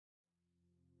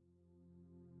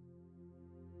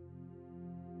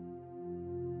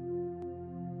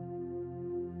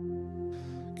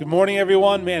Good morning,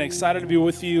 everyone. Man, excited to be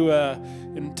with you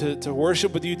and to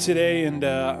worship with you today. And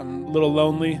I'm a little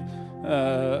lonely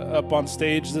up on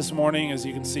stage this morning. As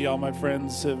you can see, all my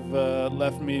friends have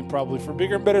left me probably for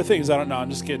bigger and better things. I don't know.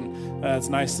 I'm just kidding. It's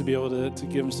nice to be able to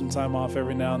give them some time off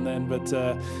every now and then. But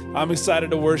I'm excited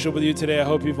to worship with you today. I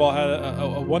hope you've all had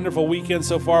a wonderful weekend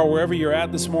so far, wherever you're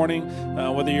at this morning,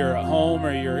 whether you're at home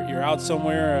or you're out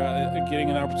somewhere, getting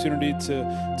an opportunity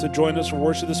to join us for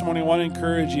worship this morning. I want to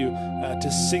encourage you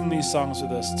to sing these songs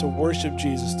with us, to worship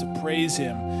Jesus, to praise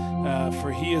Him,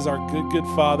 for He is our good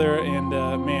Father. And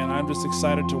man, I'm just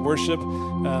excited to worship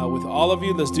with all of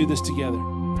you. Let's do this together.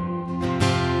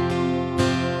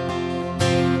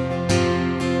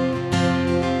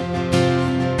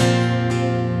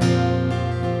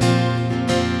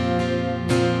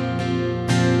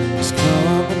 He's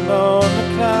coming on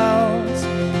the clouds,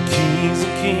 kings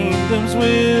and kingdoms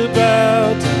will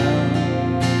bow down.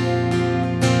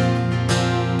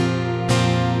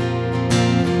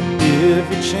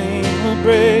 Every chain will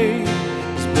break,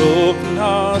 His broken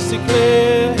hearts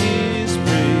declare His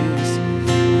praise.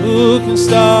 Who can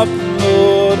stop the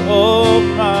Lord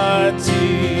Almighty?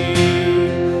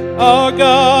 Our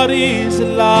God is a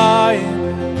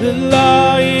lion, the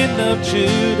Lion of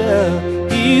Judah.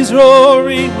 He's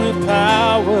roaring with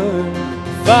power,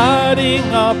 fighting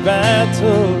our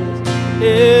battles.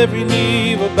 Every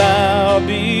knee will bow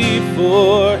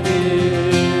before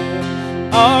Him.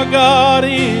 Our God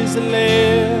is the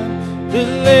Lamb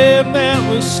that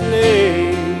was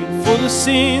slain for the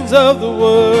sins of the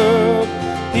world.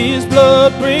 His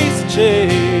blood breaks the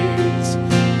chains.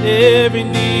 Every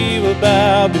knee will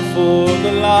bow before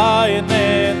the Lion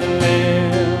and the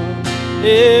Lamb.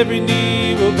 Every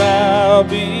knee will bow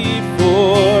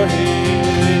before Him.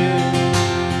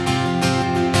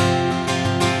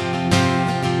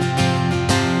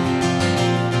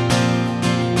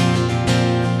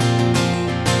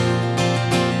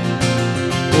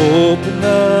 Open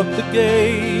up the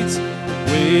gates,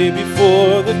 way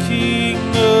before the King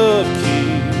of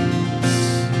Kings.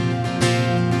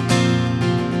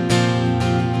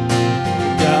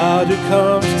 The God who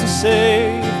comes to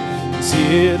save is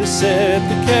here to set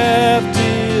the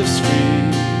captives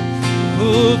free.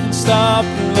 Who can stop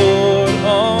the Lord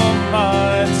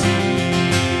Almighty?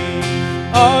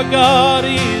 Our God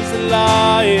is the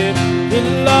Lion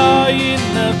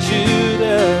of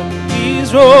Judah.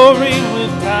 He's roaring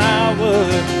with power,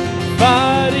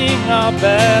 fighting our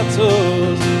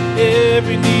battles.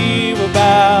 Every knee will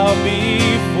bow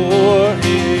before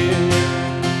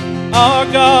Him. Our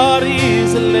God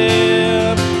is the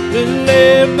Lamb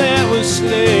that was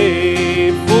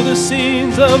slain for the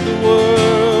sins of the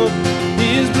world.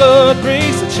 His blood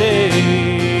breaks the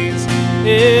chains.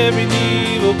 Every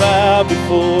knee will bow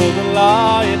before the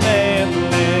Lion and the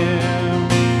Lamb.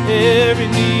 Every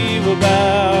knee will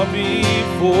bow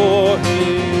before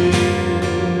Him.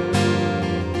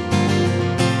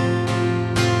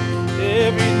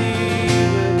 Every knee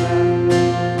will bow.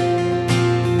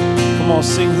 Come on,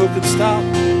 sing. Who can stop?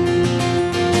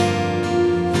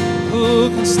 Who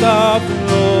can stop the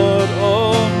Lord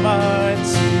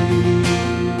Almighty?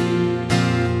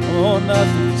 Oh,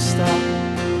 nothing can stop.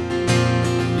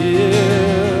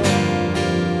 Yeah.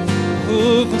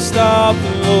 Who can stop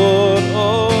the Lord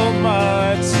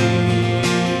Almighty?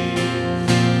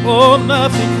 Oh,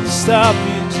 nothing can stop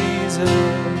you, Jesus.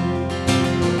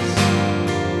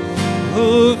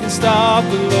 Who can stop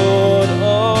the Lord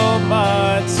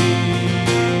Almighty?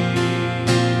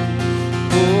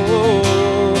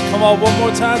 Oh, come on, one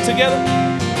more time together.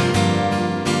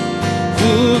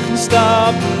 Who can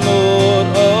stop the Lord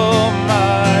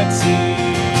Almighty?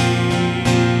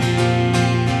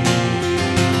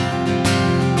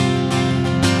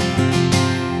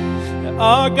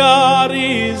 Our God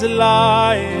is a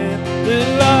Lion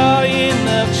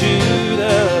of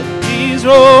Judah. He's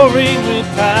roaring with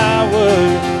power,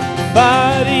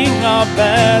 fighting our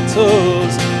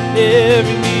battles.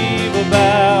 Every knee will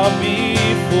bow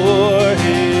before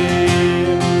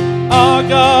Him. Our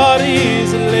God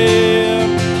is a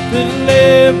Lamb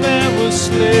that was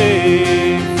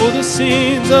slain for the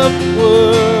sins of the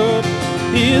world.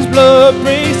 His blood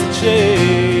breaks the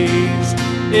chains.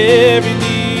 Every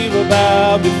knee will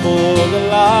bow before the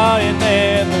Lion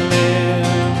and the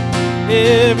Lamb.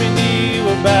 Every knee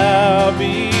will bow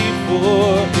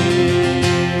before Him.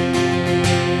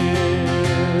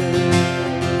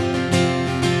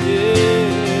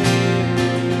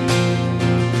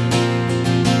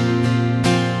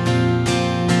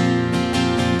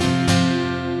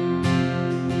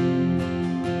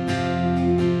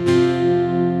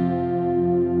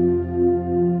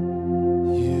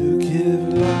 You give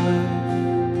life,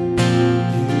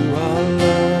 you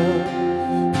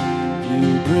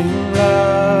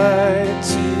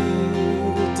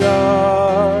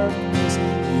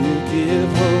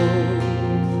give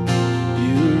hope,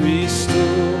 you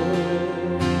restore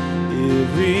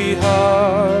every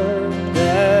heart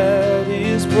that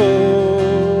is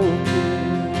broken.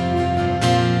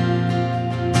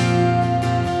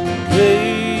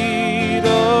 Great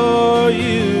are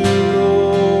you,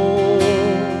 Lord.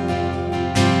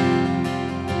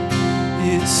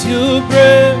 It's your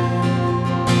breath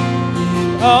in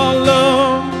our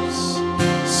lungs,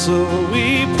 so we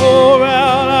pour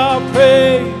out our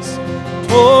praise,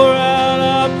 pour out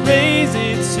our praise.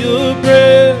 It's your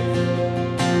breath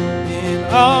in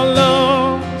our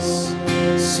lungs,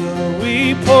 so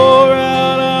we pour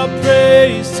out our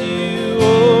praise to you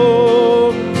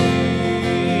only.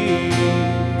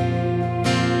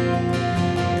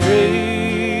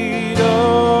 Great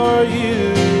are you,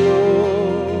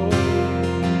 Lord.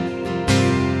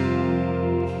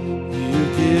 You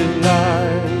give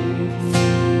life,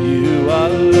 you are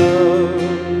love,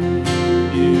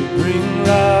 you bring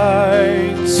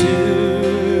light to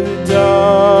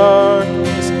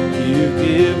darkness. You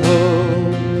give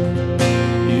hope,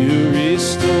 you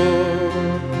restore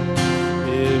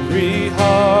every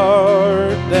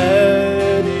heart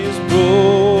that is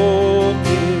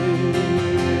broken.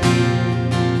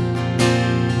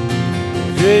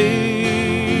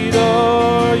 Great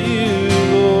are you,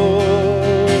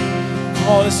 Lord. Come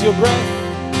on, it's your breath.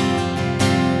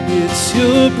 It's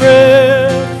your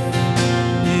breath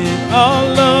in our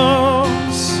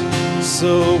lungs,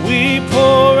 so we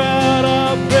pour out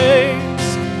our praise,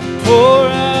 pour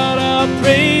out our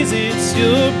praise. It's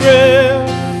your breath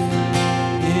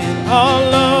in our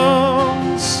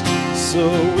lungs, so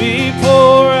we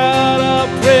pour out our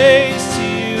praise to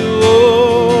you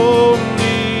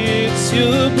only. It's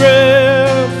your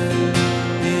breath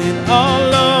in our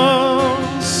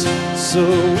lungs, so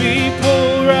we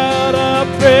pour out our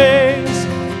praise,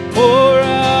 pour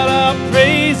out our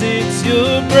praise. It's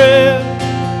your breath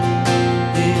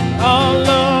in our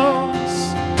lungs,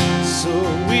 so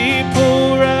we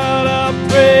pour out our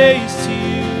praise to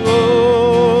you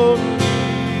only.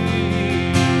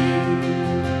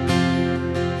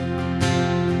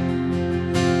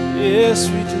 Yes,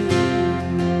 we do.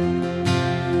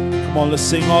 Come on, let's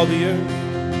sing all the earth.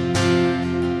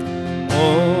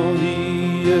 All the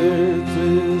earth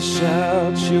will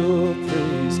shout your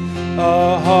praise.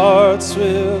 Our hearts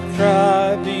will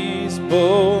cry, these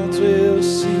bones will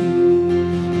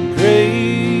sing. Great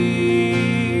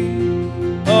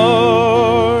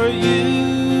are you,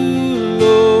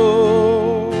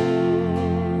 Lord.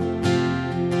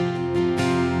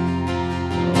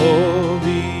 All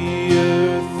the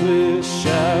earth will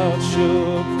shout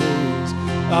your praise.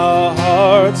 Our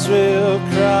hearts will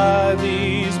cry,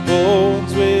 these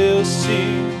bones will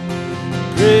sing.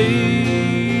 Great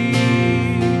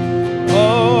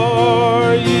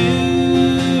are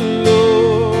you,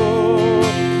 Lord.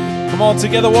 Come on,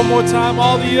 together one more time,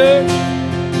 all the earth.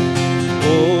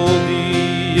 All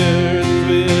the earth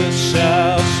will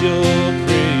shout your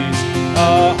praise.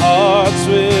 Our hearts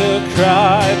will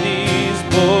cry, these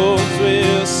bones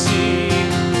will sing.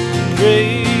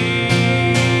 Great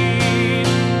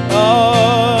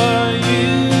are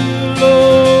you,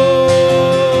 Lord.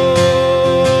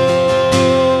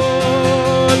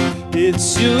 It's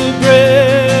your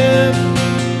breath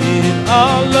in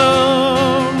our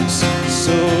lungs,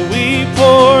 so we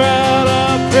pour out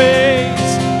our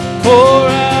praise, pour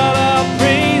out our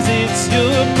praise. It's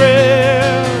your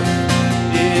breath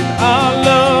in our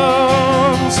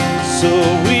lungs, so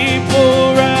we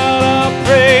pour out our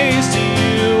praise to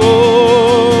you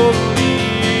only.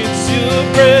 It's your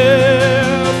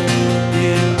breath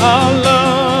in our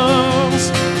lungs,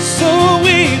 so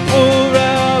we pour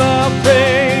out our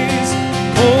praise,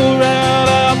 pour out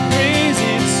our praise.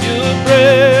 It's your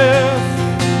breath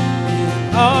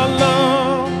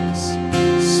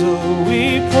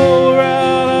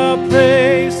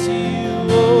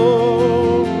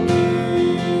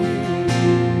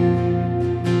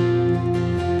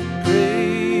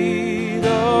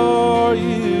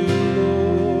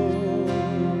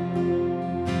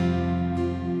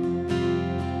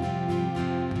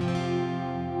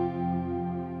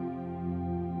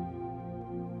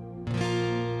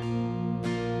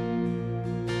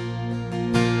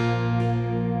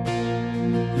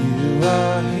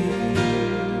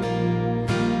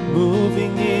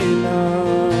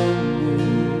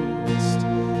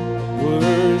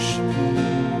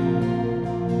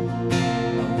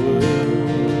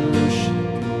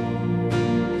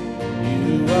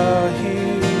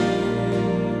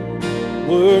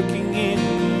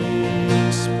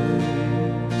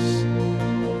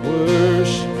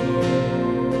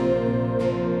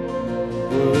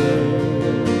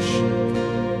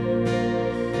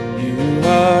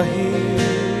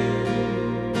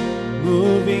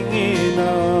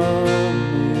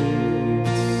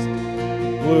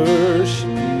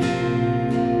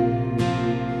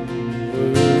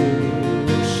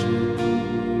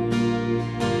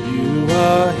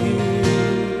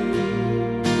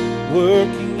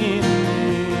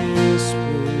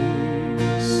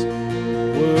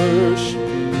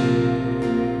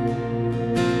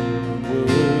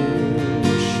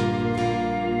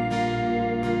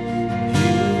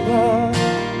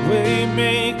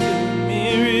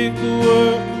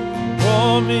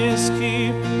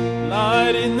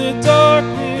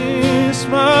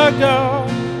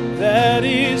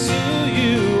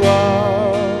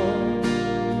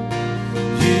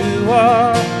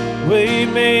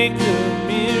Waymaker,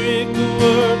 miracle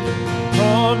worker,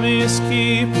 promise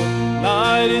keeper,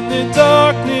 light in the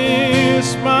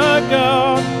darkness, my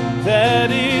God,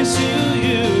 that is who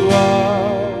you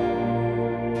are.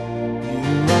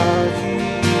 You are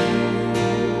here,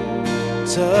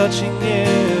 touching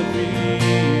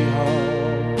every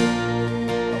heart.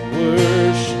 I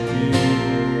worship you,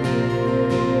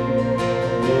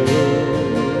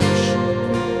 worship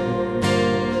you.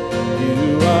 You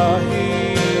are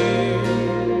here,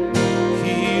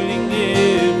 healing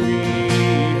every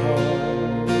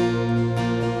heart.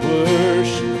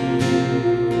 Worship you,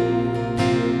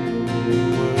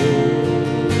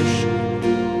 worship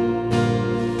you.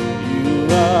 You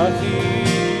are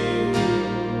here,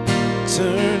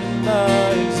 turning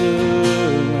lives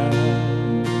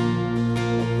around.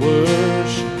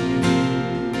 Worship you,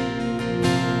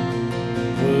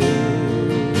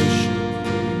 worship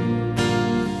you.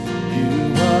 You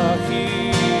are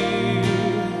here,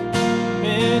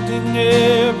 mending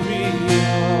every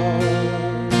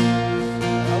heart.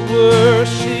 I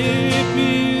worship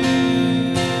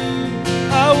you,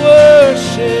 I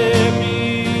worship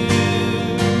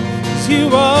you, 'cause you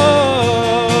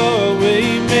are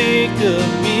waymaker,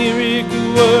 miracle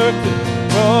worker,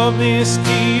 promise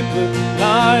keeper,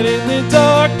 light in the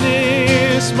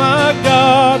darkness, my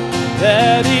God,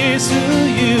 that is who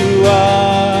you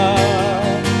are.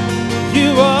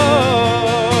 You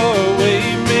are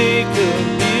waymaker,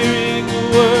 miracle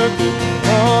worker,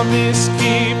 promise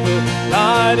keeper,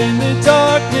 light in the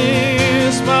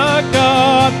darkness, my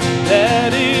God,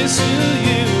 that is who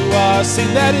you are.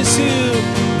 Sing, that is who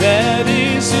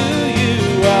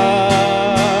you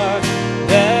are.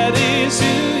 That is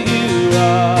who you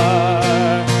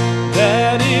are.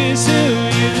 That is who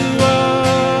you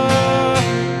are.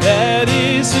 That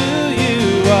is who you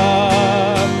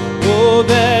are. Oh,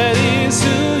 that is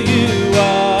who you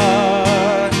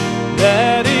are.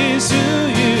 That is who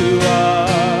you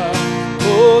are.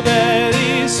 Oh, that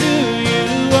is who you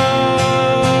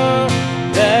are.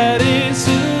 That is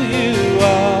who you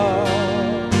are.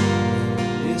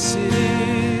 Yes, it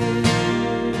is.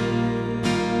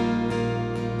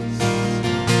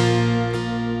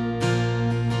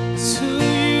 It's who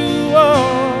you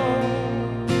are.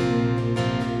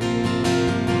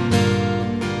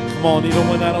 Come on, even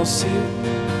when I don't see it.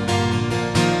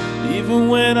 Even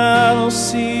when I don't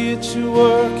see it, you're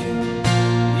working.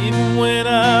 Even when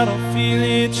I don't feel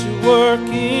it, you're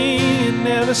working. You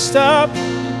never stop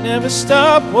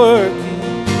working.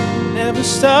 You never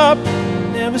stop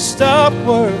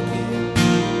working.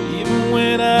 Even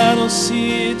when I don't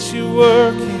see it, you're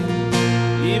working.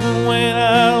 Even when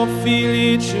I don't feel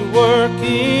it, you're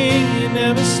working. You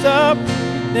never stop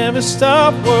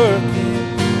working.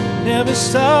 Never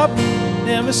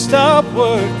stop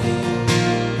working.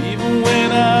 Even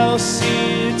when I don't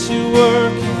see it, you're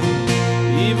working.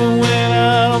 Even when I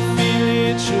don't feel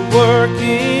it, you're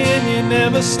working. You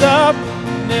never stop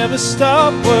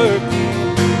working.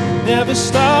 Never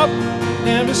stop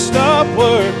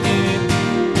working.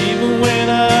 Even when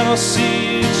I don't see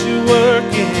it, you're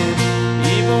working.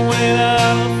 Even when I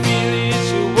don't feel it,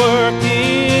 you're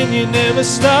working. You never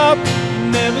stop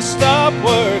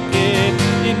working.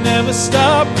 You never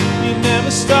stop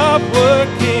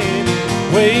working.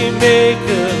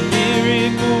 Waymaker,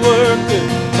 miracle worker,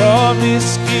 promise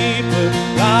keeper,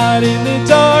 light in the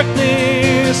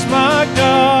darkness, my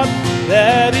God,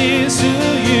 that is who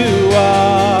you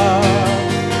are.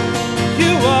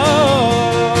 You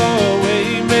are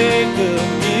waymaker,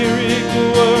 miracle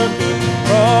worker,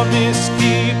 promise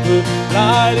keeper,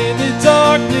 light in the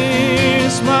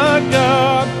darkness, my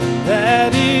God,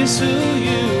 that is who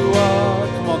you are.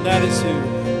 Come on, that is who you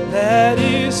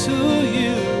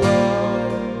are.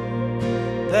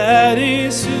 That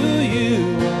is who you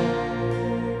are.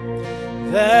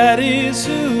 That is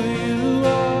who you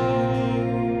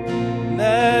are.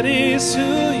 That is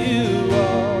who you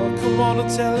are. Come on and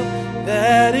tell him,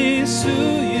 that is who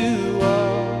you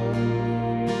are.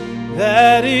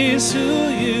 That is who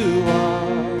you are.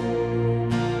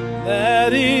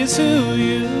 That is who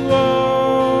you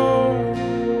are.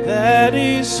 That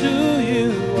is who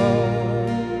you are.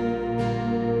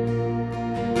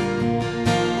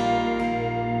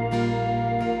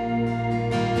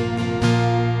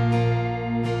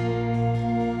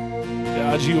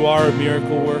 God, you are a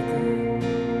miracle worker.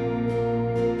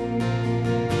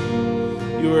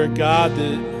 You are a God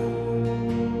that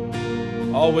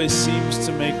always seems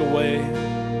to make a way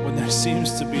when there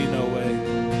seems to be no way.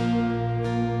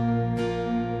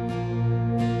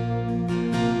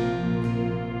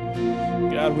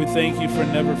 God, we thank you for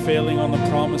never failing on the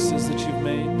promises that you've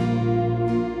made.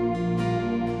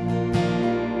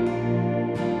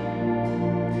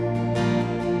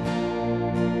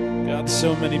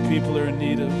 so many people are in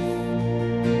need of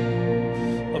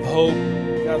hope.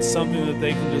 God, something that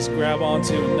they can just grab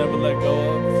onto and never let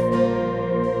go of.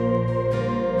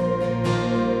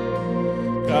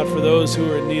 God, for those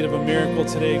who are in need of a miracle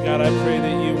today, God, I pray that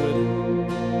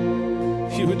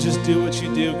you would just do what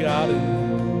you do, God,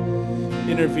 and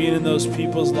intervene in those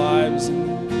people's lives.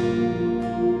 And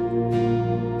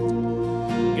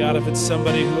God, if it's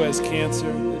somebody who has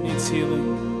cancer that needs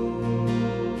healing,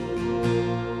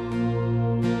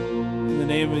 in the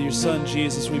name of your Son,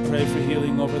 Jesus, we pray for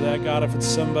healing over that. God, if it's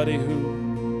somebody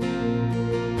who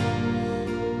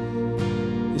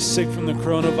is sick from the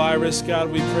coronavirus, God,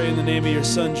 we pray in the name of your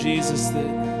Son, Jesus, that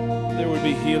there would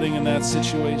be healing in that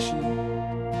situation.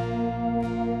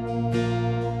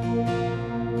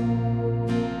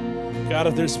 God,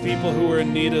 if there's people who are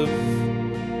in need of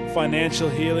financial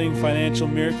healing, financial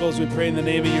miracles, we pray in the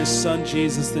name of your Son,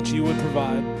 Jesus, that you would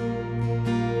provide.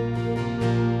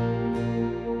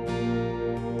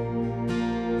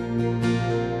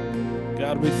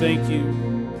 God, we thank you,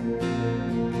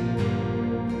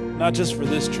 not just for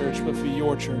this church, but for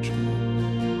your church.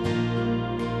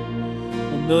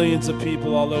 When millions of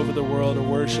people all over the world are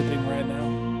worshiping right now.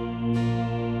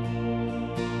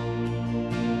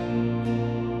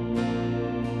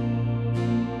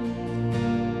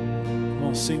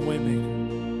 Sing Waymaker.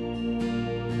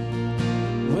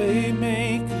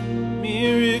 Waymaker,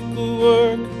 miracle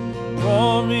work,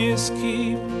 promise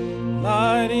keep,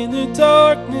 light in the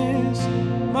darkness,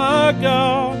 my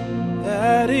God,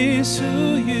 that is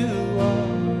who you are.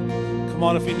 Come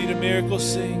on, if you need a miracle,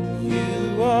 sing.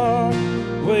 You are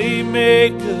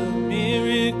Waymaker,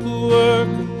 miracle work,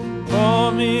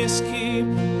 promise keep,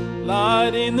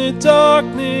 light in the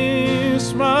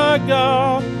darkness, my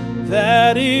God,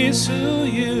 that is who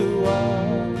you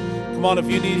are. Come on, if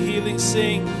you need healing,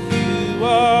 sing. You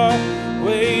are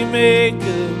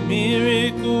Waymaker,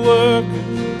 miracle worker,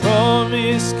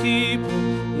 promise keeper,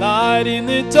 light in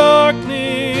the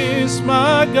darkness,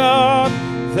 my God,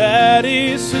 that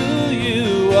is who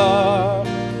you are.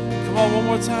 Come on, one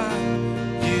more time.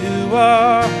 You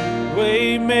are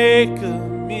Waymaker,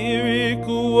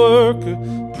 miracle worker,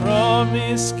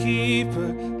 promise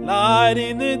keeper, light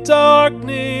in the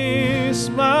darkness,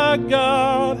 my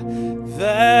God,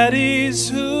 that is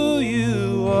who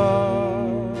you are.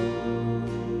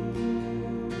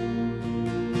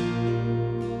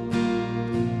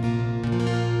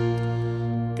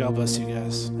 God bless you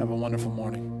guys. Have a wonderful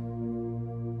morning.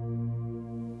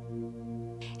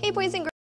 Hey, boys and girls.